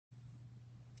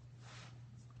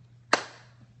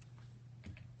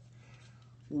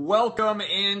Welcome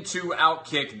into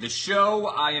Outkick the Show.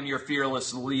 I am your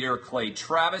fearless leader, Clay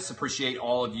Travis. Appreciate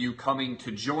all of you coming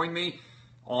to join me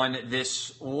on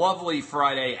this lovely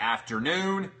Friday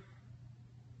afternoon.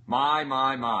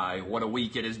 My, what a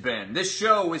week it has been. This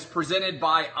show is presented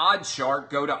by Oddshark.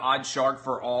 Go to Oddshark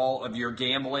for all of your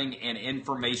gambling and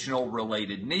informational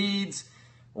related needs.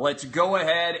 Let's go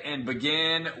ahead and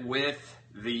begin with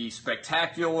the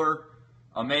spectacular,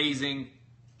 amazing,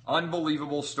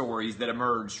 unbelievable stories that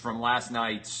emerged from last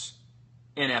night's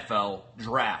NFL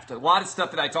draft. A lot of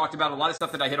stuff that I talked about, a lot of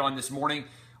stuff that I hit on this morning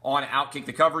on Outkick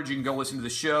the Coverage. You can go listen to the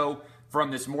show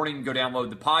from this morning and go download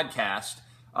the podcast.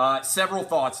 Several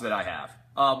thoughts that I have.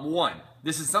 One,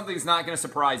 this is something that's not going to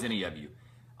surprise any of you.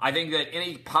 I think that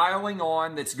any piling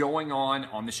on that's going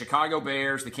on the Chicago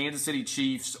Bears, the Kansas City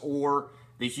Chiefs, or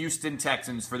the Houston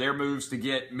Texans for their moves to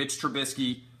get Mitch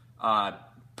Trubisky,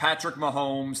 Patrick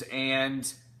Mahomes,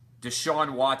 and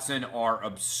Deshaun Watson are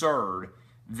absurd.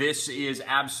 This is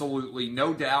absolutely,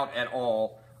 no doubt at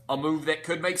all, a move that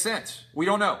could make sense. We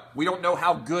don't know. We don't know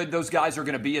how good those guys are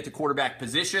going to be at the quarterback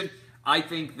position. I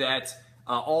think that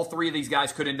all three of these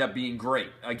guys could end up being great.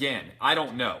 Again, I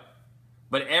don't know.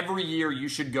 But every year you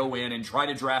should go in and try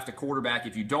to draft a quarterback.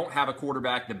 If you don't have a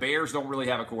quarterback, the Bears don't really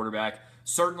have a quarterback.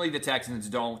 Certainly the Texans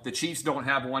don't. The Chiefs don't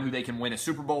have one who they can win a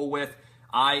Super Bowl with.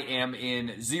 I am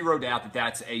in zero doubt that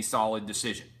that's a solid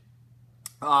decision.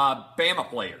 Bama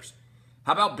players.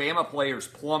 How about Bama players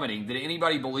plummeting? Did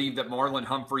anybody believe that Marlon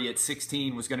Humphrey at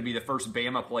 16 was going to be the first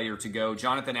Bama player to go?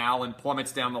 Jonathan Allen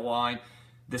plummets down the line.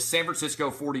 The San Francisco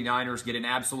 49ers get an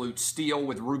absolute steal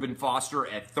with Reuben Foster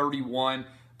at 31.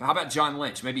 But how about John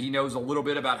Lynch? Maybe he knows a little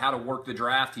bit about how to work the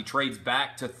draft. He trades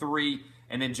back to 3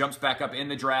 and then jumps back up in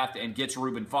the draft and gets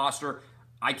Reuben Foster.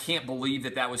 I can't believe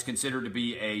that that was considered to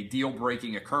be a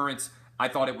deal-breaking occurrence. I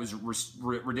thought it was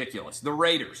ridiculous. The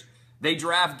Raiders. They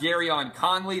draft Garyon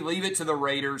Conley, leave it to the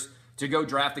Raiders to go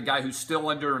draft a guy who's still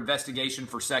under investigation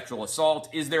for sexual assault.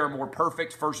 Is there a more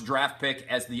perfect first draft pick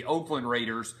as the Oakland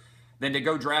Raiders than to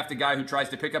go draft a guy who tries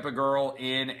to pick up a girl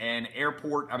in an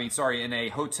in a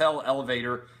hotel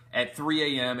elevator at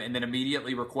 3 a.m. and then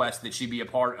immediately request that she be a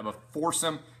part of a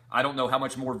foursome? I don't know how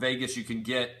much more Vegas you can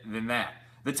get than that.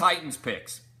 The Titans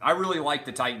picks. I really like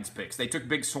the Titans picks. They took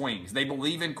big swings. They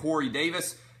believe in Corey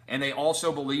Davis, and they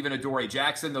also believe in Adoree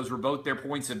Jackson. Those were both their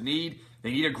points of need.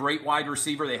 They need a great wide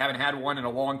receiver. They haven't had one in a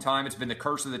long time. It's been the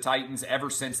curse of the Titans ever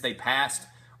since they passed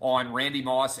on Randy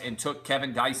Moss and took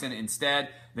Kevin Dyson instead.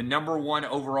 The number 1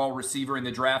 overall receiver in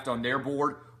the draft on their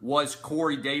board was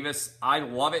Corey Davis. I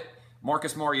love it.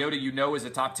 Marcus Mariota, you know, is a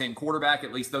top 10 quarterback.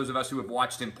 At least those of us who have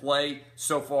watched him play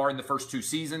so far in the first 2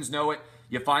 seasons know it.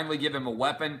 You finally give him a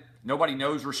weapon. Nobody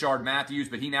knows Rashard Matthews,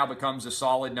 but he now becomes a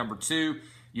solid number 2.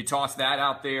 You toss that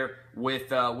out there with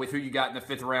who you got in the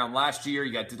 5th round last year.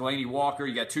 You got Delaney Walker.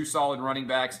 You got 2 solid running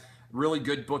backs, really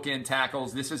good bookend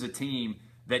tackles. This is a team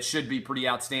that should be pretty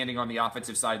outstanding on the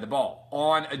offensive side of the ball.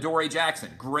 On Adoree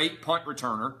Jackson, great punt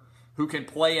returner who can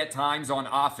play at times on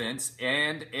offense,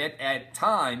 and at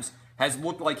times has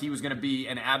looked like he was going to be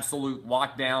an absolute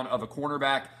lockdown of a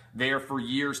cornerback there for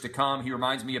years to come. He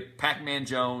reminds me of Pac-Man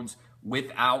Jones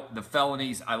without the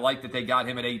felonies. I like that they got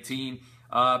him at 18.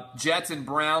 Jets and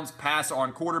Browns pass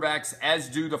on quarterbacks, as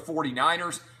do the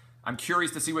 49ers. I'm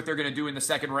curious to see what they're going to do in the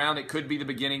 2nd round. It could be the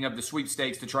beginning of the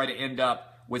sweepstakes to try to end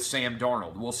up with Sam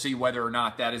Darnold. We'll see whether or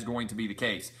not that is going to be the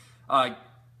case.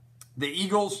 The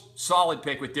Eagles, solid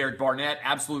pick with Derek Barnett.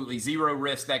 Absolutely zero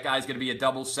risk. That guy's going to be a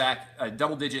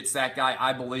double-digit sack guy,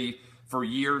 I believe, for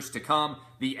years to come.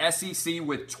 The SEC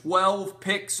with 12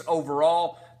 picks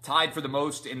overall, tied for the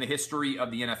most in the history of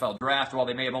the NFL draft. While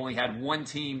they may have only had one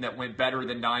team that went better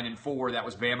than 9-4, that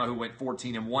was Bama, who went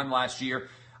 14-1 last year.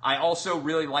 I also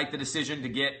really like the decision to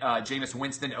get Jameis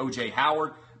Winston, O.J.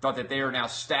 Howard. Thought that they are now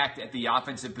stacked at the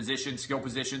offensive position, skill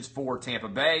positions for Tampa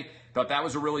Bay. Thought that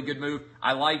was a really good move.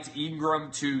 I liked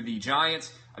Ingram to the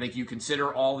Giants. I think you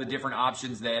consider all the different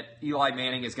options that Eli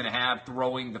Manning is going to have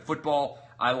throwing the football.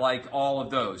 I like all of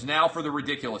those. Now for the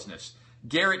ridiculousness.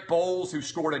 Garett Bolles, who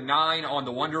scored a 9 on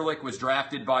the Wonderlic, was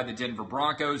drafted by the Denver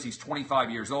Broncos. He's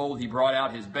 25 years old. He brought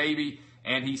out his baby,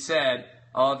 and he said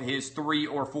of his 3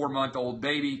 or 4 month old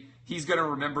baby, he's going to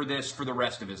remember this for the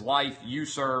rest of his life. You,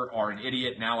 sir, are an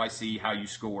idiot. Now I see how you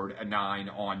scored a 9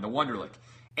 on the Wonderlic.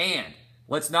 And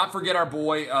let's not forget our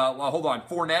boy,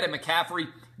 Fournette and McCaffrey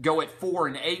go at 4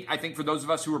 and 8. I think for those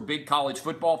of us who are big college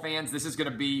football fans, this is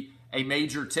going to be a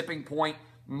major tipping point.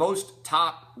 Most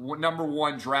top number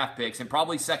 1 draft picks, and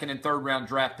probably 2nd and 3rd round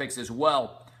draft picks as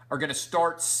well, are going to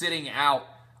start sitting out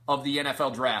of the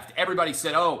NFL draft. Everybody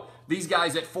said, oh, These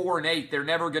guys at 4-8, they're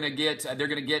never going to get. They're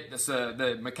going to get this,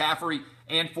 the McCaffrey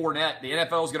and Fournette. The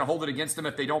NFL is going to hold it against them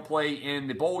if they don't play in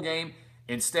the bowl game.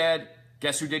 Instead,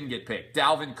 guess who didn't get picked?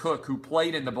 Dalvin Cook, who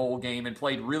played in the bowl game and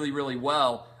played really, really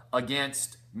well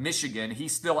against Michigan.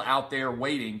 He's still out there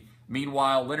waiting.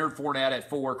 Meanwhile, Leonard Fournette at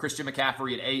 4, Christian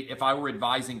McCaffrey at 8. If I were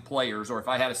advising players, or if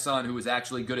I had a son who was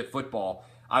actually good at football,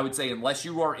 I would say unless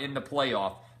you are in the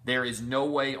playoff, there is no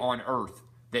way on earth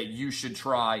that you should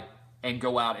try and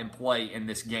go out and play in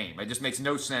this game. It just makes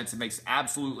no sense. It makes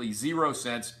absolutely zero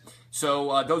sense.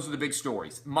 So those are the big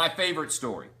stories. My favorite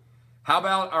story. How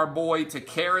about our boy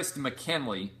Takkarist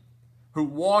McKinley, who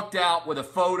walked out with a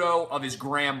photo of his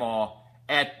grandma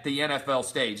at the NFL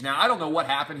stage? Now, I don't know what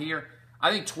happened here.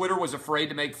 I think Twitter was afraid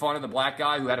to make fun of the black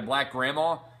guy who had a black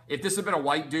grandma. If this had been a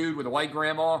white dude with a white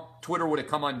grandma, Twitter would have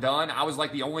come undone. I was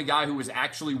like the only guy who was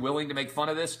actually willing to make fun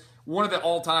of this. One of the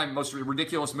all-time most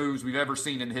ridiculous moves we've ever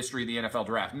seen in the history of the NFL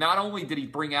draft. Not only did he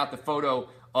bring out the photo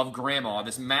of grandma,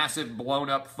 this massive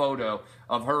blown-up photo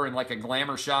of her in like a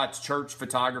Glamour Shots church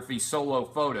photography solo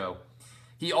photo,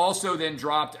 he also then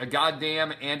dropped a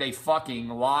goddamn and a fucking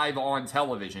live on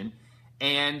television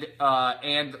and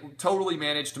totally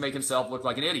managed to make himself look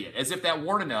like an idiot. As if that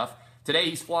weren't enough, today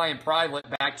he's flying private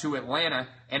back to Atlanta,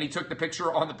 and he took the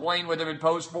picture on the plane with him and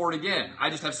posed for it again.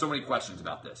 I just have so many questions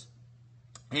about this.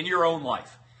 In your own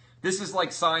life, this is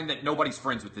like sign that nobody's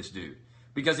friends with this dude.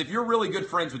 Because if you're really good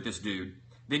friends with this dude,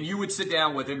 then you would sit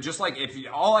down with him, just like if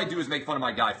all I do is make fun of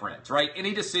my guy friends, right?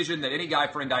 Any decision that any guy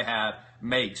friend I have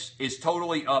makes is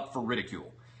totally up for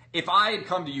ridicule. If I had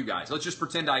come to you guys, let's just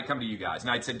pretend I had come to you guys,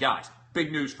 and I'd said, guys,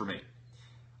 big news for me.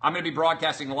 I'm going to be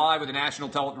broadcasting live with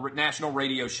a national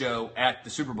radio show at the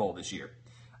Super Bowl this year.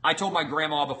 I told my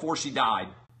grandma before she died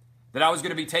that I was going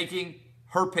to be taking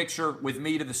her picture with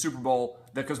me to the Super Bowl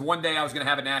because one day I was going to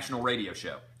have a national radio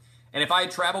show. And if I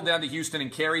had traveled down to Houston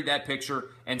and carried that picture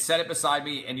and set it beside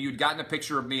me and you'd gotten a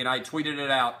picture of me and I had tweeted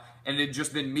it out and it had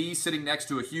just been me sitting next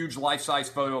to a huge life-size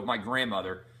photo of my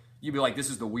grandmother, you'd be like, this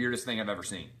is the weirdest thing I've ever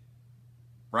seen.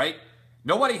 Right?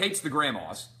 Nobody hates the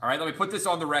grandmas. All right, let me put this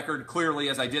on the record clearly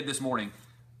as I did this morning.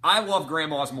 I love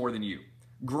grandmas more than you.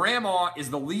 Grandma is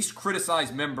the least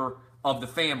criticized member of the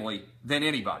family than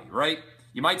anybody, right?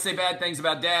 You might say bad things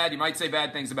about dad. You might say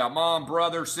bad things about mom,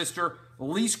 brother, sister.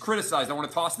 Least criticized, I want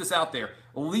to toss this out there,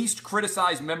 least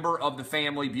criticized member of the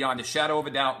family beyond a shadow of a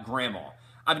doubt, grandma.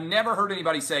 I've never heard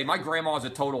anybody say, my grandma is a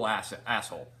total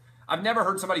asshole. I've never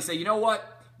heard somebody say, you know what?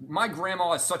 My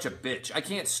grandma is such a bitch. I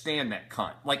can't stand that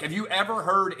cunt. Like, have you ever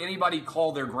heard anybody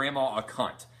call their grandma a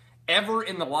cunt? Ever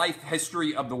in the life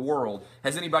history of the world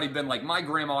has anybody been like, my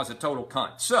grandma is a total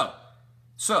cunt?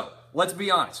 So, let's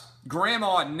be honest.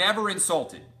 Grandma never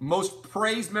insulted. Most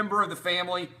praised member of the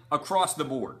family across the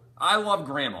board. I love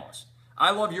grandmas.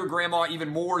 I love your grandma even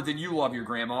more than you love your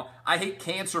grandma. I hate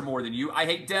cancer more than you. I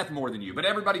hate death more than you. But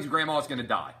everybody's grandma is going to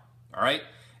die. All right?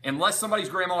 Unless somebody's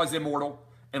grandma is immortal,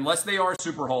 unless they are a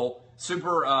superhero,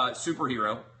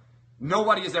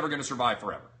 nobody is ever going to survive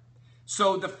forever.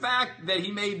 So the fact that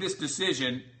he made this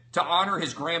decision to honor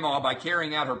his grandma by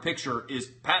carrying out her picture is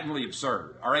patently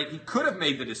absurd. All right? He could have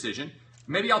made the decision.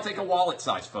 Maybe I'll take a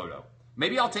wallet-sized photo.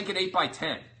 Maybe I'll take an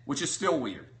 8x10, which is still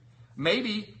weird.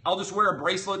 Maybe I'll just wear a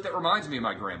bracelet that reminds me of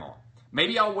my grandma.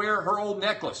 Maybe I'll wear her old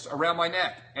necklace around my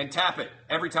neck and tap it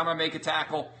every time I make a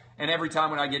tackle and every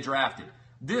time when I get drafted.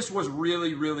 This was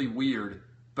really, really weird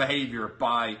behavior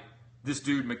by this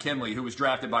dude McKinley, who was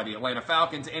drafted by the Atlanta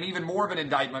Falcons, and even more of an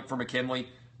indictment for McKinley.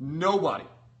 Nobody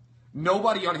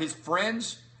on his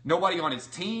friends, nobody on his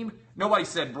team, nobody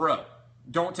said, bro,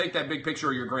 don't take that big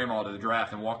picture of your grandma to the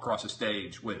draft and walk across the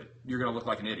stage with it. You're going to look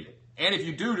like an idiot. And if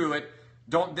you do it,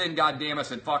 don't then goddamn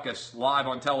us and fuck us live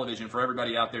on television for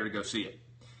everybody out there to go see it.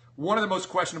 One of the most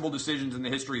questionable decisions in the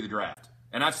history of the draft,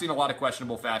 and I've seen a lot of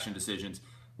questionable fashion decisions,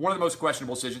 one of the most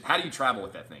questionable decisions, how do you travel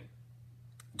with that thing?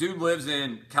 Dude lives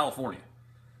in California.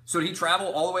 So did he travel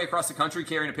all the way across the country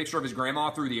carrying a picture of his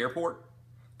grandma through the airport?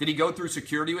 Did he go through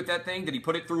security with that thing? Did he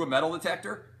put it through a metal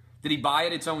detector? Did he buy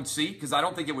it its own seat? Because I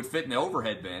don't think it would fit in the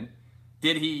overhead bin.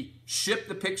 Did he ship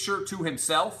the picture to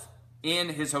himself in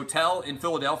his hotel in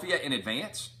Philadelphia in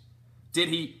advance? Did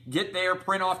he get there,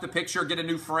 print off the picture, get a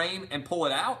new frame, and pull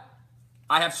it out?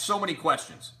 I have so many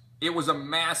questions. It was a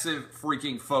massive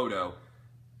freaking photo.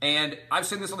 And I've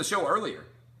said this on the show earlier.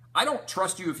 I don't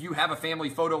trust you if you have a family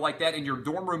photo like that in your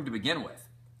dorm room to begin with.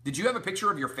 Did you have a picture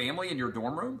of your family in your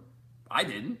dorm room? I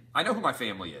didn't. I know who my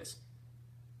family is.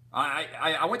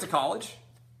 I went to college.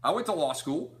 I went to law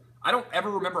school. I don't ever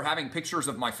remember having pictures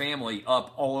of my family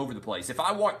up all over the place. If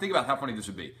I walked, think about how funny this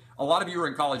would be. A lot of you are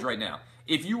in college right now.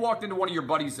 If you walked into one of your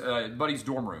buddies'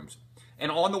 dorm rooms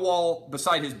and on the wall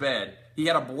beside his bed, he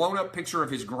had a blown-up picture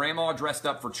of his grandma dressed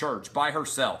up for church by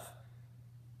herself,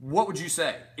 what would you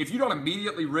say? If you don't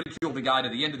immediately ridicule the guy to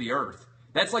the end of the earth,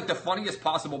 that's like the funniest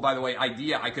possible, by the way,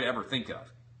 idea I could ever think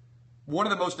of. One of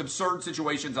the most absurd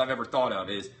situations I've ever thought of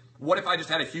is, what if I just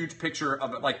had a huge picture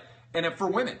of it, like, and if, for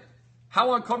women,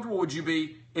 how uncomfortable would you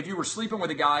be if you were sleeping with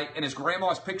a guy and his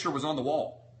grandma's picture was on the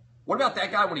wall? What about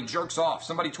that guy when he jerks off?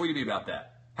 Somebody tweeted me about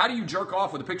that. How do you jerk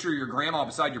off with a picture of your grandma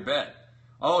beside your bed?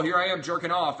 Oh, here I am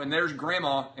jerking off, and there's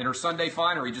grandma in her Sunday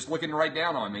finery just looking right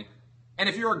down on me. And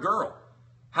if you're a girl,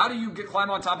 how do you climb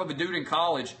on top of a dude in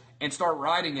college and start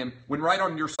riding him when right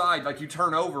on your side, like you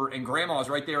turn over and grandma's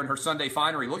right there in her Sunday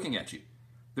finery looking at you?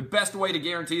 The best way to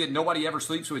guarantee that nobody ever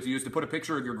sleeps with you is to put a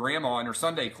picture of your grandma in her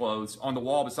Sunday clothes on the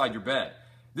wall beside your bed.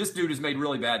 This dude has made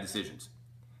really bad decisions.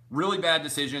 Really bad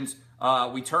decisions.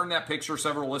 We turned that picture,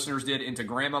 several listeners did, into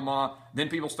Grandmama. Then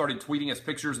people started tweeting us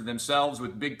pictures of themselves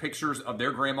with big pictures of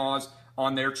their grandmas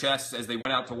on their chests as they went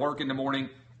out to work in the morning.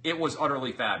 It was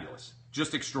utterly fabulous.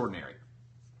 Just extraordinary.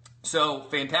 So,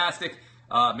 fantastic.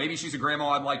 Maybe she's a grandma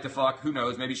I'd like to fuck. Who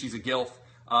knows? Maybe she's a gilf.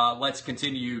 Let's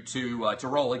continue to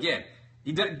roll. Again,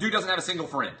 dude doesn't have a single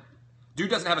friend. Dude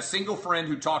doesn't have a single friend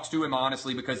who talks to him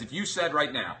honestly, because if you said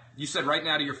right now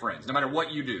to your friends, no matter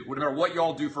what you do, no matter what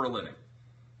y'all do for a living,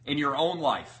 in your own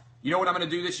life, you know what I'm going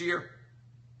to do this year?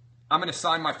 I'm going to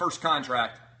sign my first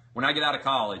contract when I get out of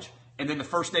college, and then the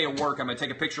first day of work, I'm going to take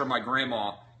a picture of my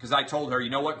grandma, because I told her, you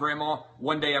know what, Grandma?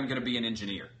 One day I'm going to be an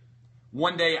engineer.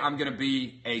 One day I'm going to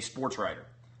be a sports writer.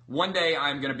 One day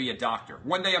I'm going to be a doctor.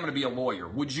 One day I'm going to be a lawyer.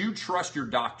 Would you trust your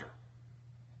doctor?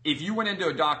 If you went into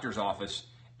a doctor's office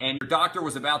and your doctor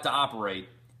was about to operate,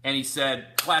 and he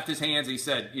said, clapped his hands, and he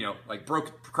said,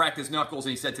 cracked his knuckles, and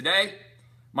he said, today,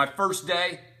 my first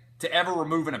day to ever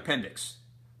remove an appendix.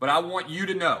 But I want you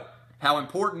to know how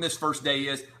important this first day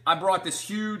is. I brought this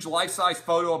huge life-size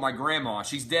photo of my grandma.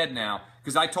 She's dead now,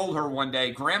 because I told her one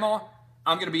day, Grandma,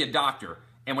 I'm going to be a doctor.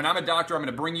 And when I'm a doctor, I'm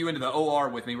going to bring you into the OR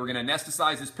with me. We're going to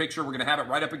anesthetize this picture. We're going to have it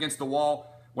right up against the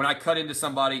wall when I cut into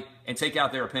somebody and take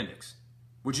out their appendix.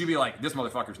 Would you be like, this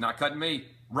motherfucker's not cutting me?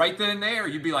 Right then and there,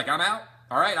 you'd be like, I'm out.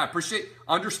 All right,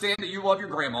 understand that you love your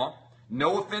grandma.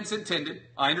 No offense intended.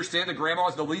 I understand that grandma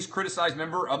is the least criticized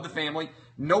member of the family.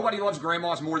 Nobody loves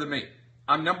grandmas more than me.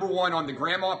 I'm number one on the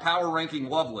grandma power ranking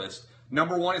love list.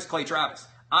 Number one is Clay Travis.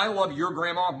 I love your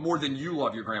grandma more than you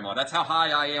love your grandma. That's how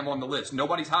high I am on the list.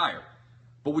 Nobody's higher.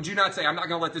 But would you not say, I'm not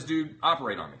going to let this dude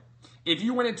operate on me? If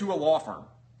you went into a law firm,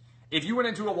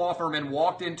 and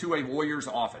walked into a lawyer's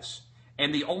office,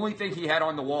 and the only thing he had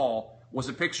on the wall was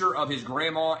a picture of his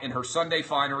grandma in her Sunday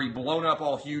finery blown up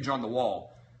all huge on the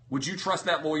wall, would you trust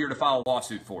that lawyer to file a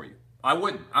lawsuit for you? I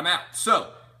wouldn't. I'm out.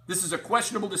 So, this is a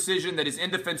questionable decision that is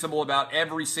indefensible about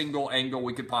every single angle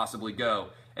we could possibly go.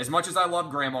 As much as I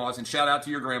love grandmas, and shout out to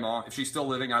your grandma, if she's still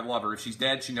living, I love her. If she's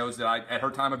dead, she knows that at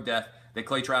her time of death, that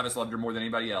Clay Travis loved her more than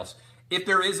anybody else. If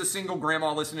there is a single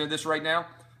grandma listening to this right now,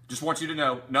 just want you to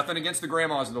know, nothing against the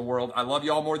grandmas of the world. I love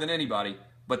y'all more than anybody.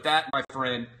 But that, my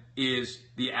friend, is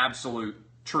the absolute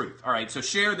truth. All right, so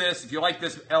share this. If you like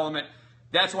this element,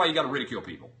 that's why you got to ridicule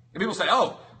people. And people say,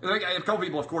 oh, a couple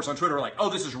people, of course, on Twitter are like, oh,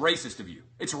 this is racist of you.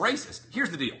 It's racist. Here's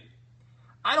the deal.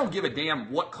 I don't give a damn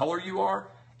what color you are.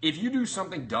 If you do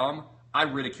something dumb, I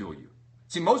ridicule you.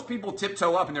 See, most people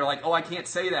tiptoe up and they're like, oh, I can't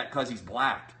say that because he's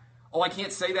black. Oh, I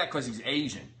can't say that because he's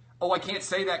Asian. Oh, I can't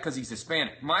say that because he's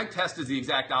Hispanic. My test is the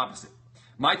exact opposite.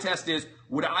 My test is,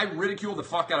 would I ridicule the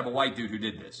fuck out of a white dude who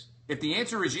did this? If the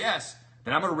answer is yes,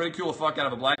 then I'm going to ridicule the fuck out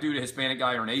of a black dude, a Hispanic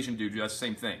guy, or an Asian dude who does the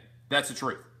same thing. That's the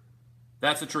truth.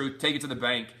 That's the truth. Take it to the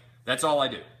bank. That's all I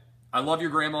do. I love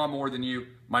your grandma more than you.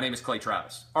 My name is Clay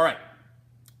Travis. All right,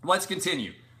 let's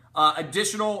continue.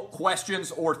 Additional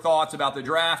questions or thoughts about the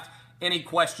draft? Any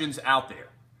questions out there?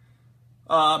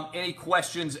 Any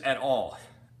questions at all?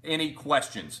 Any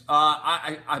questions?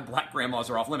 Black grandmas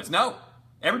are off limits. No,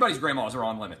 everybody's grandmas are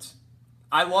on limits.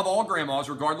 I love all grandmas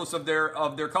regardless of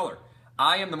their color.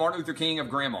 I am the Martin Luther King of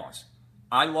grandmas.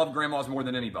 I love grandmas more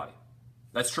than anybody.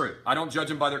 That's true. I don't judge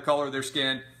them by their color or their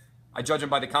skin. I judge them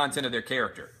by the content of their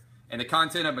character. And the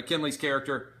content of McKinley's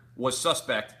character was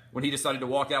suspect when he decided to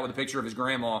walk out with a picture of his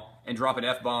grandma and drop an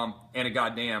F-bomb and a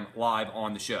goddamn live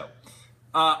on the show.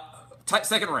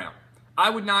 Second round. I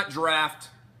would not draft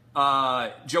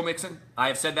Joe Mixon. I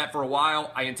have said that for a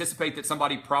while. I anticipate that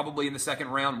somebody probably in the second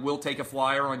round will take a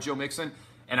flyer on Joe Mixon,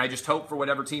 and I just hope for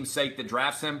whatever team's sake that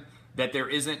drafts him that there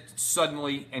isn't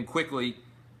suddenly and quickly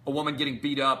a woman getting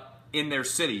beat up in their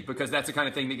city, because that's the kind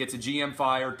of thing that gets a GM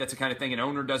fired. That's the kind of thing an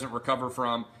owner doesn't recover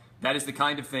from. That is the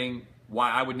kind of thing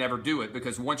why I would never do it,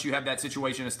 because once you have that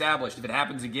situation established, if it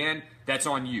happens again, that's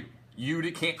on you. You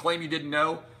can't claim you didn't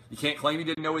know. You can't claim you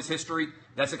didn't know his history.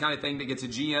 That's the kind of thing that gets a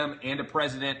GM and a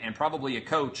president and probably a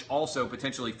coach also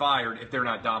potentially fired if they're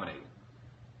not dominating.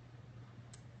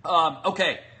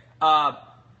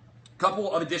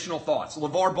 Couple of additional thoughts.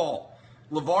 Lavar Ball.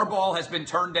 Lavar Ball has been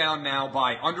turned down now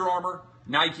by Under Armour,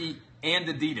 Nike, and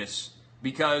Adidas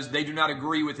because they do not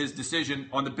agree with his decision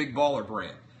on the Big Baller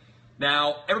brand.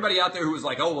 Now, everybody out there who was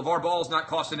like, oh, Lavar Ball is not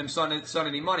costing him son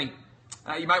any money,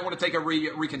 you might want to take a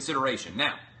reconsideration.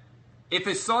 Now, if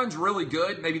his son's really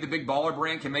good, maybe the Big Baller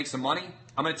brand can make some money.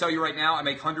 I'm going to tell you right now, I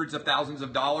make hundreds of thousands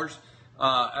of dollars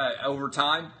over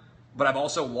time, but I've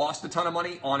also lost a ton of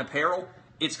money on apparel.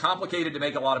 It's complicated to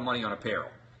make a lot of money on apparel.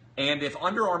 And if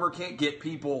Under Armour can't get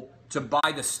people to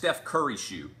buy the Steph Curry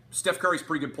shoe, Steph Curry's a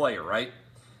pretty good player, right?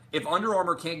 If Under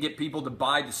Armour can't get people to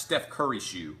buy the Steph Curry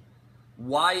shoe,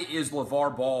 why is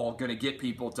Lavar Ball going to get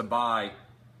people to buy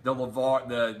the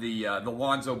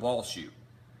Lonzo Ball shoe?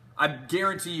 I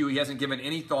guarantee you he hasn't given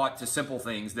any thought to simple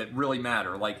things that really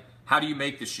matter, like how do you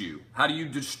make the shoe? How do you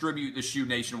distribute the shoe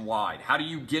nationwide? How do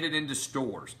you get it into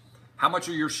stores? How much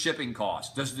are your shipping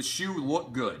costs? Does the shoe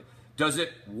look good? Does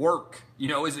it work? You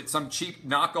know, is it some cheap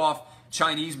knockoff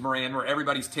Chinese brand where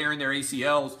everybody's tearing their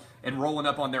ACLs and rolling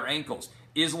up on their ankles?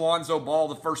 Is Lonzo Ball,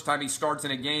 the first time he starts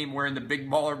in a game wearing the Big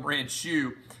Baller brand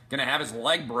shoe, going to have his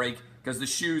leg break because the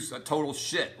shoe's a total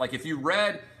shit? Like if you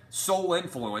read Shoe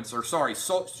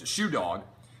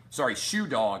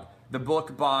Dog, the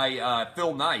book by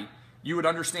Phil Knight, you would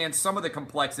understand some of the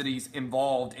complexities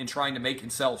involved in trying to make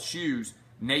and sell shoes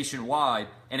nationwide,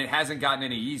 and it hasn't gotten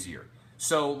any easier.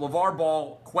 So Lavar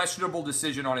Ball, questionable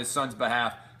decision on his son's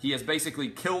behalf. He has basically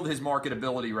killed his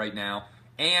marketability right now,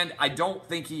 and I don't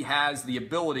think he has the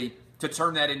ability to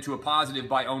turn that into a positive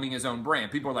by owning his own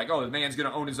brand. People are like, oh, the man's going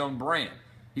to own his own brand.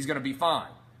 He's going to be fine.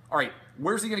 All right,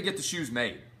 where's he going to get the shoes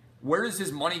made? Where does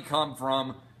his money come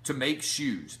from to make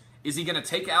shoes? Is he going to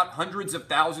take out hundreds of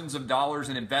thousands of dollars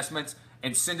in investments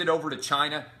and send it over to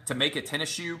China to make a tennis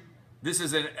shoe? This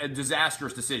is a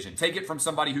disastrous decision. Take it from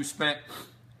somebody who spent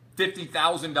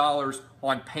 $50,000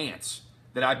 on pants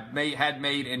that I had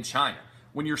made in China.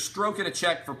 When you're stroking a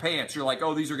check for pants, you're like,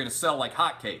 oh, these are going to sell like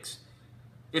hotcakes.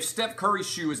 If Steph Curry's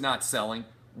shoe is not selling,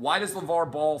 why does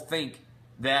Lavar Ball think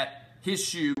that his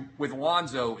shoe with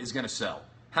Lonzo is going to sell?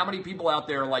 How many people out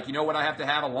there are like, you know what, I have to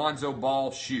have a Lonzo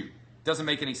Ball shoe? Doesn't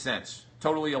make any sense.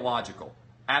 Totally illogical.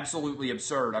 Absolutely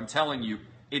absurd. I'm telling you,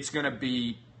 it's going to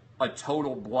be a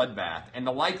total bloodbath. And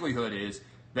the likelihood is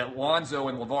that Lonzo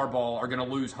and Lavar Ball are going to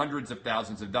lose hundreds of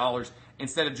thousands of dollars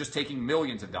instead of just taking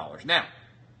millions of dollars. Now,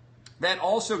 that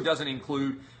also doesn't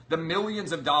include the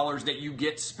millions of dollars that you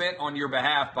get spent on your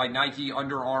behalf by Nike,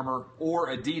 Under Armour, or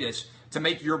Adidas to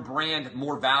make your brand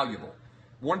more valuable.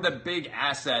 One of the big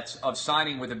assets of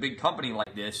signing with a big company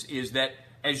like this is that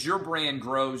as your brand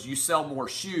grows, you sell more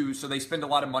shoes, so they spend a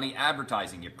lot of money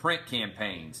advertising you. Print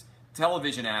campaigns,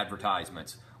 television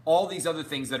advertisements, all these other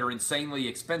things that are insanely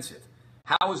expensive.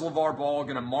 How is Lavar Ball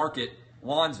going to market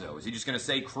Lonzo? Is he just going to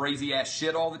say crazy-ass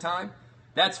shit all the time?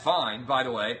 That's fine, by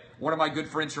the way. One of my good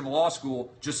friends from law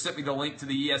school just sent me the link to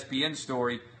the ESPN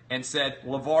story and said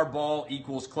Lavar Ball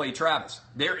equals Clay Travis.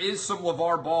 There is some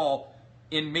Lavar Ball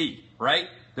in me, right?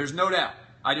 There's no doubt.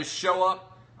 I just show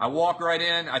up, I walk right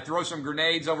in, I throw some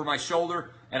grenades over my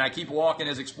shoulder, and I keep walking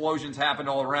as explosions happen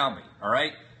all around me, all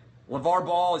right? Lavar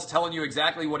Ball is telling you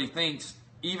exactly what he thinks,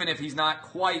 even if he's not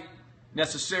quite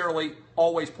necessarily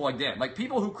always plugged in. Like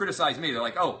people who criticize me, they're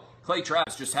like, oh, Clay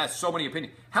Travis just has so many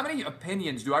opinions. How many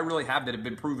opinions do I really have that have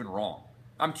been proven wrong?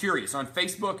 I'm curious. On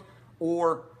Facebook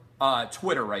or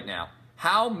Twitter right now,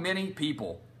 how many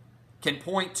people can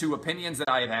point to opinions that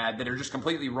I have had that are just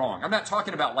completely wrong? I'm not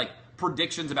talking about like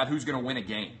predictions about who's going to win a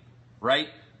game, right?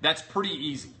 That's pretty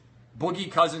easy.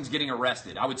 Boogie Cousins getting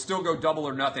arrested. I would still go double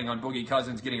or nothing on Boogie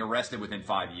Cousins getting arrested within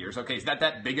 5 years. Okay, is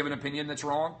that big of an opinion that's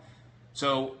wrong?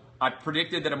 So I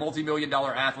predicted that a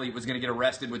multi-million-dollar athlete was going to get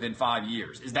arrested within 5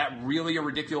 years. Is that really a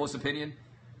ridiculous opinion?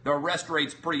 The arrest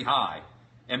rate's pretty high,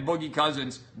 and Boogie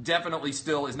Cousins definitely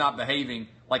still is not behaving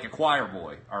like a choir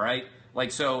boy, all right?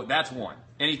 Like, so that's one.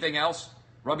 Anything else?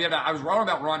 I was wrong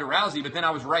about Ronda Rousey, but then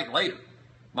I was right later.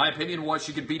 My opinion was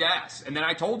she could beat ass, and then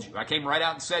I told you. I came right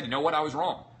out and said, you know what, I was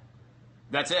wrong.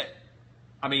 That's it.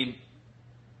 I mean,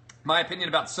 my opinion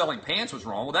about selling pants was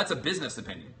wrong. Well, that's a business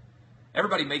opinion.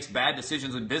 Everybody makes bad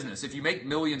decisions in business. If you make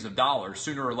millions of dollars,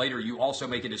 sooner or later you also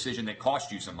make a decision that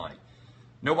costs you some money.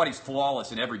 Nobody's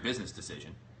flawless in every business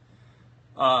decision.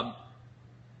 I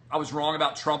was wrong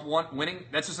about Trump winning.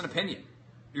 That's just an opinion.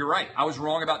 You're right. I was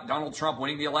wrong about Donald Trump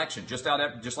winning the election, just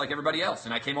like everybody else.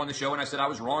 And I came on the show and I said I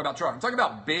was wrong about Trump. I'm talking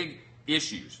about big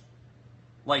issues.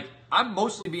 Like, I'm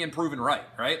mostly being proven right,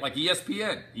 right? Like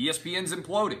ESPN's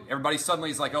imploding. Everybody suddenly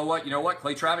is like, oh, you know what?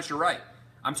 Clay Travis, you're right.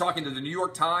 I'm talking to the New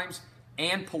York Times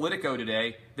and Politico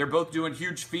today. They're both doing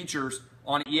huge features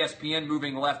on ESPN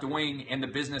moving left wing and the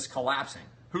business collapsing.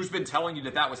 Who's been telling you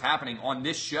that that was happening on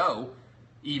this show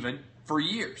even for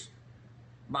years?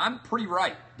 I'm pretty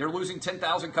right. They're losing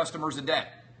 10,000 customers a day.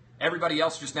 Everybody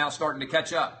else just now starting to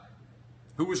catch up.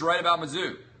 Who was right about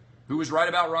Mizzou? Who was right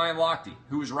about Ryan Lochte?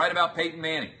 Who was right about Peyton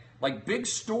Manning? Like, big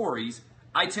stories,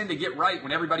 I tend to get right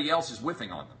when everybody else is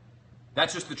whiffing on them.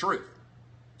 That's just the truth.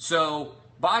 So,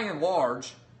 by and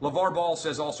large, Lavar Ball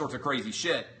says all sorts of crazy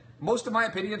shit. Most of my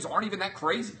opinions aren't even that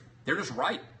crazy. They're just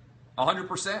right.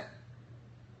 100%.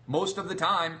 Most of the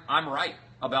time, I'm right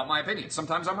about my opinion.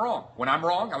 Sometimes I'm wrong. When I'm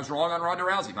wrong, I was wrong on Ronda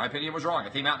Rousey. My opinion was wrong. I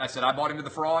came out and I said, I bought into the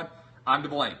fraud. I'm to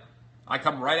blame. I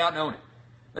come right out and own it.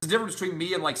 That's the difference between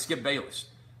me and, like, Skip Bayless.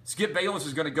 Skip Bayless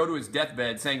is going to go to his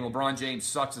deathbed saying LeBron James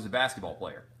sucks as a basketball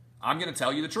player. I'm going to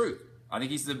tell you the truth. I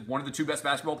think he's one of the 2 best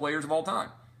basketball players of all time.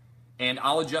 And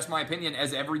I'll adjust my opinion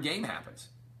as every game happens.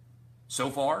 So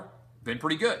far, been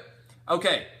pretty good.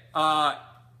 Okay,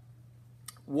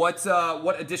 what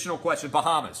additional questions?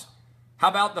 Bahamas. How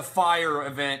about the fire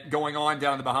event going on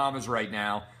down in the Bahamas right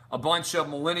now? A bunch of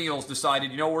millennials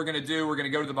decided, you know what we're going to do? We're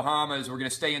going to go to the Bahamas. We're going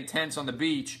to stay in tents on the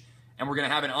beach, and we're going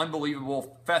to have an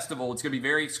unbelievable festival. It's going to be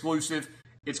very exclusive.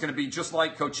 It's going to be just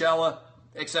like Coachella,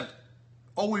 except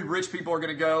only rich people are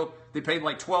going to go. They paid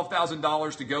like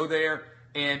 $12,000 to go there,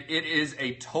 and it is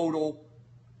a total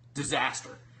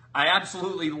disaster. I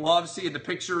absolutely love seeing the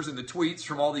pictures and the tweets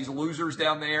from all these losers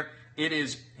down there. It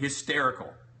is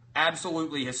hysterical.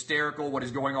 Absolutely hysterical what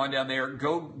is going on down there.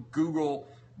 Go Google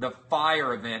the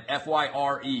fire event,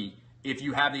 F-Y-R-E, if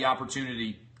you have the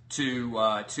opportunity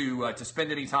to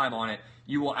spend any time on it.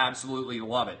 You will absolutely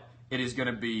love it. It is going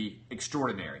to be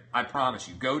extraordinary. I promise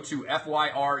you. Go to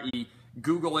F-Y-R-E,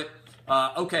 Google it.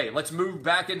 Okay, let's move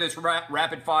back into this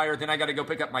rapid fire. Then I got to go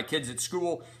pick up my kids at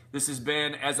school. This has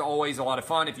been, as always, a lot of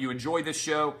fun. If you enjoy this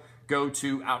show, go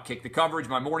to Outkick the Coverage,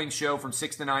 my morning show from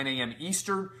 6 to 9 a.m.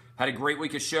 Eastern. Had a great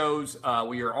week of shows.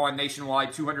 We are on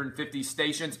nationwide, 250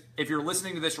 stations. If you're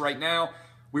listening to this right now,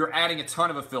 we are adding a ton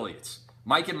of affiliates.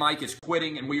 Mike and Mike is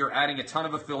quitting, and we are adding a ton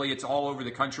of affiliates all over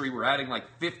the country. We're adding like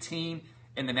 15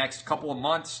 in the next couple of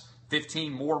months,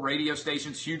 15 more radio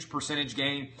stations, huge percentage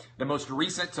gain. The most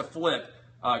recent to flip,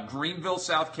 Greenville,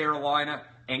 South Carolina,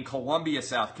 and Columbia,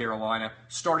 South Carolina,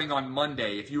 starting on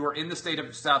Monday. If you are in the state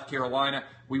of South Carolina,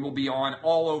 we will be on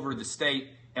all over the state.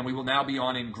 And we will now be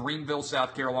on in Greenville,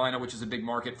 South Carolina, which is a big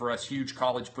market for us, huge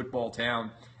college football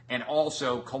town, and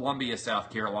also Columbia, South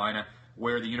Carolina,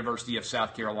 where the University of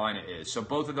South Carolina is. So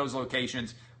both of those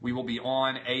locations, we will be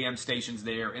on AM stations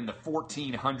there in the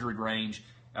 1400 range.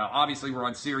 Obviously, we're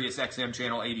on Sirius XM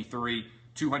channel 83,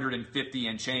 250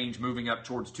 and change, moving up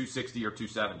towards 260 or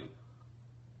 270.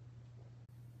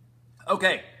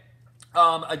 Okay,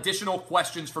 additional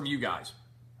questions from you guys.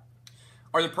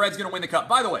 Are the Preds going to win the Cup?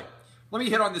 By the way, let me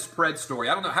hit on this Pred story.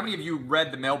 I don't know how many of you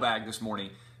read the mailbag this morning,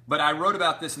 but I wrote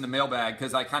about this in the mailbag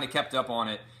because I kind of kept up on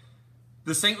it.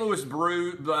 The St. Louis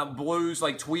Blues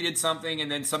like tweeted something, and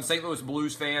then some St. Louis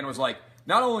Blues fan was like,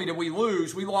 not only did we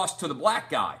lose, we lost to the black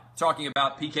guy, talking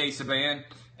about P.K. Subban,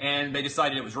 and they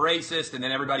decided it was racist, and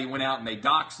then everybody went out and they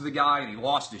doxed the guy, and he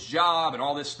lost his job and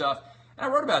all this stuff. And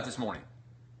I wrote about it this morning.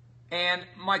 And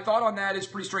my thought on that is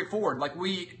pretty straightforward. Like,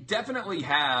 we definitely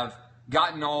have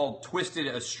gotten all twisted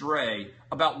astray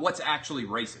about what's actually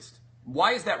racist.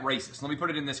 Why is that racist? Let me put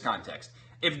it in this context.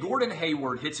 If Gordon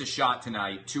Hayward hits a shot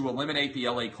tonight to eliminate the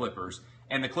LA Clippers,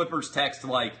 and the Clippers text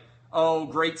like, oh,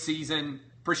 great season,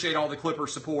 appreciate all the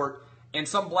Clippers support, and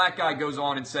some black guy goes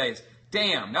on and says,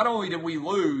 damn, not only did we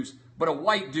lose, but a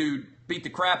white dude beat the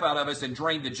crap out of us and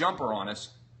drained the jumper on us,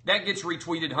 that gets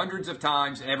retweeted hundreds of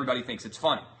times and everybody thinks it's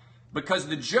funny. Because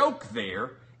the joke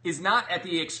there is not at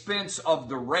the expense of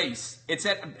the race, it's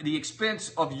at the expense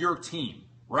of your team,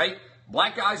 right?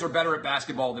 Black guys are better at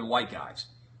basketball than white guys.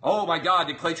 Oh my God,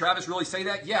 did Clay Travis really say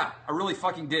that? Yeah, I really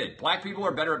fucking did. Black people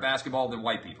are better at basketball than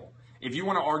white people. If you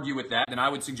want to argue with that, then I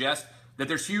would suggest that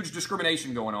there's huge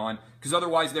discrimination going on, because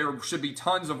otherwise there should be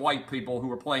tons of white people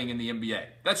who are playing in the NBA.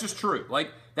 That's just true.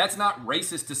 Like, that's not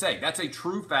racist to say. That's a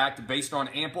true fact based on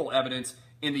ample evidence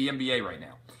in the NBA right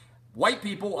now. White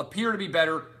people appear to be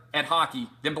better at hockey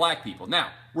than black people.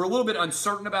 Now, we're a little bit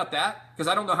uncertain about that because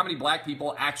I don't know how many black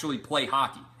people actually play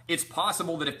hockey. It's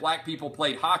possible that if black people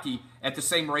played hockey at the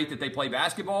same rate that they play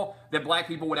basketball, that black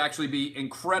people would actually be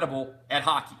incredible at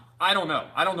hockey. I don't know.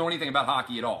 I don't know anything about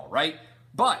hockey at all, right?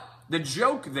 But the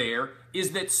joke there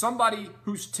is that somebody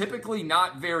who's typically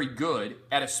not very good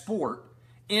at a sport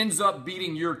ends up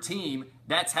beating your team,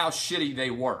 that's how shitty they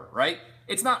were, right?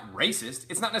 It's not racist.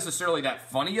 It's not necessarily that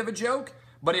funny of a joke,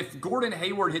 but if Gordon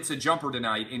Hayward hits a jumper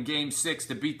tonight in Game 6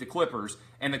 to beat the Clippers,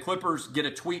 and the Clippers get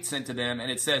a tweet sent to them,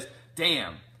 and it says,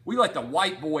 damn, we let the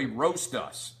white boy roast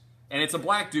us, and it's a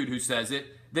black dude who says it,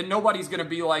 then nobody's going to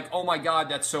be like, oh my God,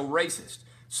 that's so racist.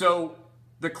 So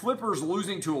the Clippers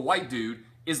losing to a white dude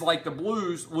is like the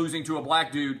Blues losing to a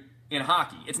black dude in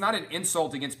hockey. It's not an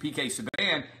insult against PK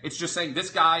Subban. It's just saying this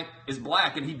guy is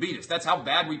black and he beat us. That's how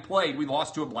bad we played. We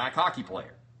lost to a black hockey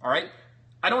player. All right?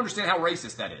 I don't understand how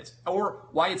racist that is or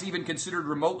why it's even considered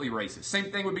remotely racist.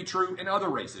 Same thing would be true in other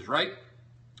races, right?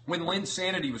 When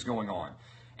Linsanity was going on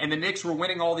and the Knicks were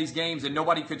winning all these games and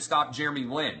nobody could stop Jeremy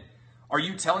Lin. Are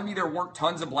you telling me there weren't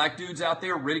tons of black dudes out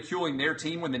there ridiculing their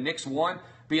team when the Knicks won,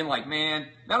 being like, man,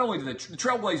 not only did the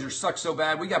Trailblazers suck so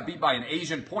bad, we got beat by an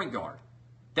Asian point guard.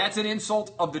 That's an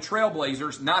insult of the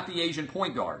Trailblazers, not the Asian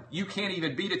point guard. You can't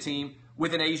even beat a team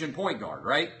with an Asian point guard,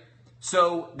 right?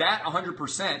 So that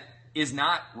 100% is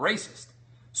not racist.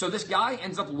 So this guy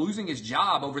ends up losing his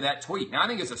job over that tweet. Now, I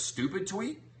think it's a stupid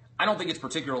tweet. I don't think it's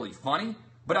particularly funny,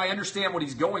 but I understand what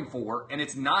he's going for, and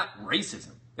it's not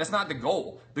racism. That's not the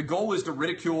goal. The goal is to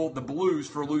ridicule the Blues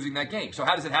for losing that game. So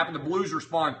how does it happen? The Blues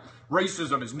respond,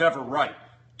 racism is never right.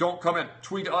 Don't come and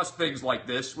tweet us things like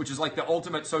this, which is like the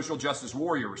ultimate social justice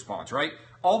warrior response, right?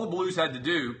 All the Blues had to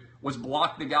do was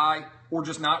block the guy or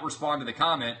just not respond to the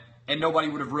comment, and nobody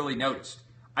would have really noticed.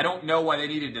 I don't know why they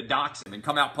needed to dox him and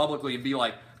come out publicly and be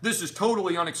like, this is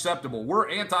totally unacceptable. We're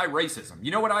anti-racism.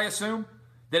 You know what I assume?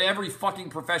 That every fucking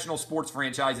professional sports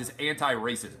franchise is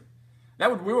anti-racism. That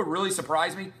would really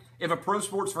surprise me if a pro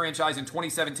sports franchise in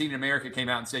 2017 in America came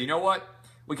out and said, you know what?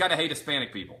 We kind of hate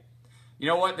Hispanic people. You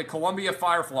know what? The Columbia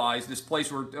Fireflies, this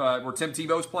place where Tim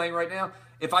Tebow's playing right now,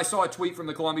 if I saw a tweet from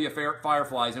the Columbia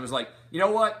Fireflies and it was like, you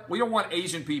know what? We don't want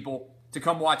Asian people to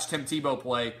come watch Tim Tebow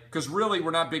play because really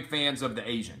we're not big fans of the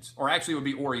Asians. Or actually it would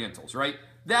be Orientals, right?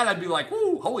 That I'd be like,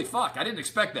 whoo, holy fuck, I didn't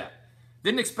expect that.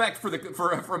 Didn't expect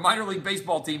for a minor league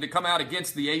baseball team to come out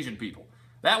against the Asian people.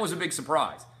 That was a big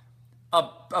surprise.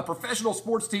 A professional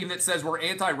sports team that says we're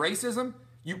anti-racism,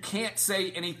 you can't say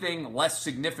anything less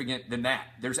significant than that.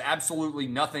 There's absolutely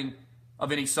nothing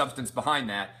of any substance behind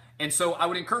that. And so I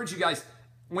would encourage you guys,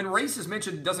 when race is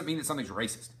mentioned, it doesn't mean that something's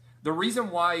racist. The reason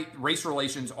why race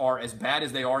relations are as bad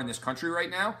as they are in this country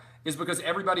right now is because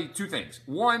everybody, two things.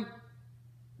 One,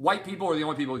 white people are the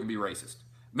only people who can be racist.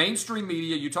 Mainstream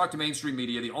media, you talk to mainstream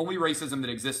media, the only racism that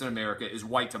exists in America is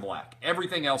white to black.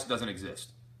 Everything else doesn't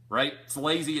exist, right? It's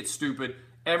lazy, it's stupid.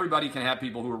 Everybody can have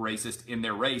people who are racist in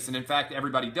their race. And in fact,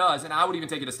 everybody does. And I would even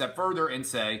take it a step further and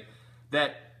say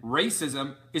that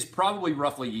racism is probably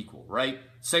roughly equal, right?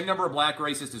 Same number of black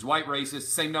racists as white racists,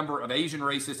 same number of Asian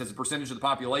racists as a percentage of the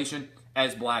population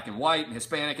as black and white and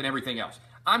Hispanic and everything else.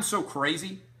 I'm so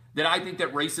crazy that I think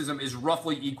that racism is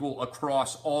roughly equal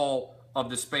across all of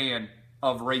the span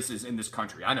of races in this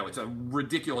country. I know it's a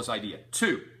ridiculous idea.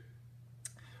 Two,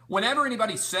 whenever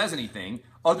anybody says anything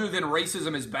other than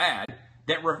racism is bad,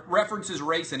 that references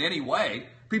race in any way,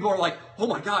 people are like, oh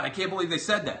my God, I can't believe they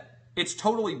said that. It's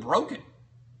totally broken.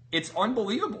 It's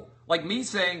unbelievable. Like me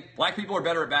saying black people are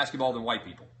better at basketball than white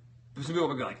people. Some people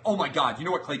will be like, oh my God, you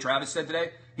know what Clay Travis said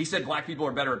today? He said black people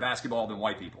are better at basketball than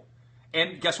white people.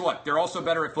 And guess what? They're also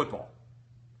better at football.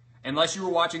 Unless you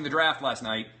were watching the draft last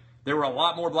night, there were a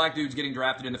lot more black dudes getting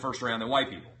drafted in the first round than white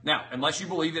people. Now, unless you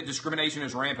believe that discrimination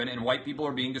is rampant and white people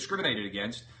are being discriminated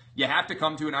against, you have to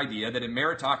come to an idea that in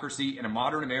meritocracy in a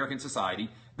modern American society,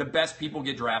 the best people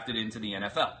get drafted into the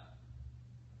NFL.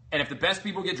 And if the best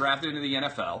people get drafted into the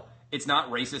NFL, it's not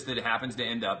racist that it happens to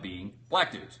end up being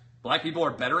black dudes. Black people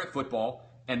are better at football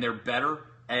and they're better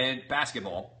at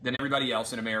basketball than everybody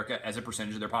else in America as a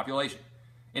percentage of their population.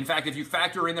 In fact, if you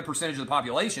factor in the percentage of the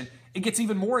population, it gets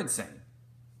even more insane.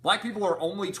 Black people are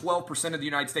only 12% of the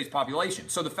United States population.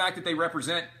 So the fact that they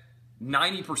represent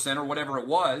 90% or whatever it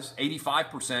was,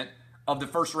 85% of the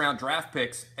first round draft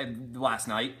picks last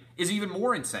night is even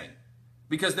more insane.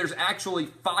 Because there's actually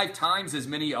 5 times as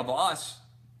many of us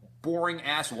boring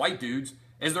ass white dudes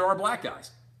as there are black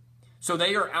guys. So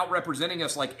they are out-representing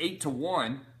us like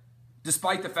 8-1,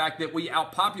 despite the fact that we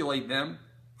outpopulate them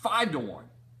 5-1.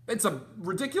 It's a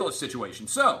ridiculous situation.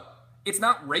 So it's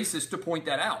not racist to point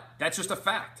that out. That's just a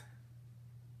fact.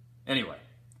 Anyway,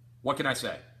 what can I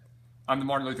say? I'm the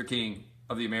Martin Luther King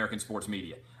of the American sports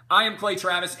media. I am Clay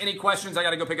Travis. Any questions? I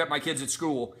got to go pick up my kids at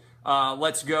school.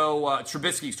 Let's go.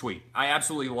 Trubisky's tweet. I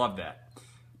absolutely love that.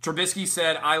 Trubisky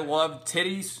said, I love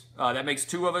titties. That makes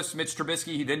 2 of us. Mitch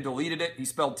Trubisky, he then deleted it. He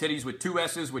spelled titties with 2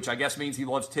 S's, which I guess means he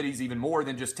loves titties even more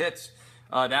than just tits.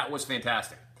 That was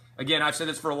fantastic. Again, I've said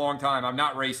this for a long time. I'm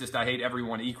not racist. I hate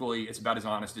everyone equally. It's about as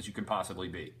honest as you can possibly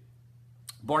be.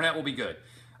 Barnett will be good.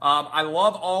 I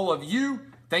love all of you.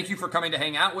 Thank you for coming to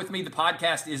hang out with me. The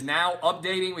podcast is now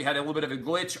updating. We had a little bit of a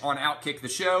glitch on Outkick the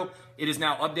Show. It is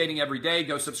now updating every day.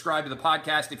 Go subscribe to the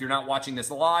podcast if you're not watching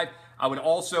this live. I would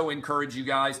also encourage you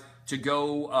guys to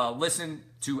go listen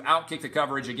to Outkick the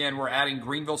coverage. Again, we're adding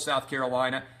Greenville, South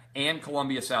Carolina and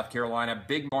Columbia, South Carolina.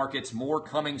 Big markets, more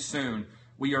coming soon.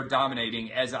 We are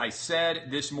dominating. As I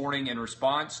said this morning in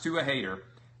response to a hater,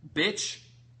 bitch,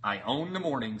 I own the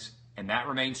mornings. And that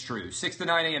remains true. 6 to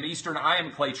 9 a.m. Eastern. I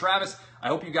am Clay Travis. I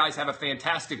hope you guys have a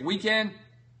fantastic weekend.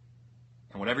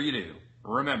 And whatever you do,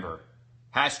 remember,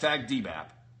 hashtag DBAP.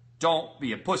 Don't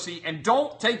be a pussy. And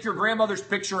don't take your grandmother's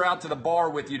picture out to the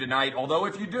bar with you tonight. Although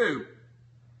if you do,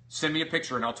 send me a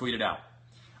picture and I'll tweet it out.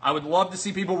 I would love to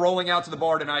see people rolling out to the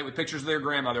bar tonight with pictures of their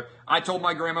grandmother. I told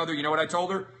my grandmother, you know what I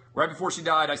told her? Right before she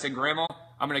died, I said, Grandma,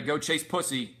 I'm going to go chase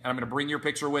pussy and I'm going to bring your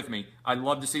picture with me. I'd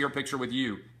love to see her picture with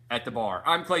you at the bar.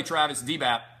 I'm Clay Travis,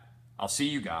 DBAP. I'll see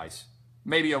you guys,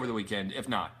 maybe over the weekend, if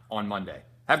not, on Monday.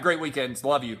 Have great weekends.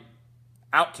 Love you.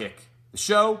 Outkick. The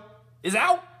show is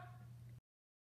out.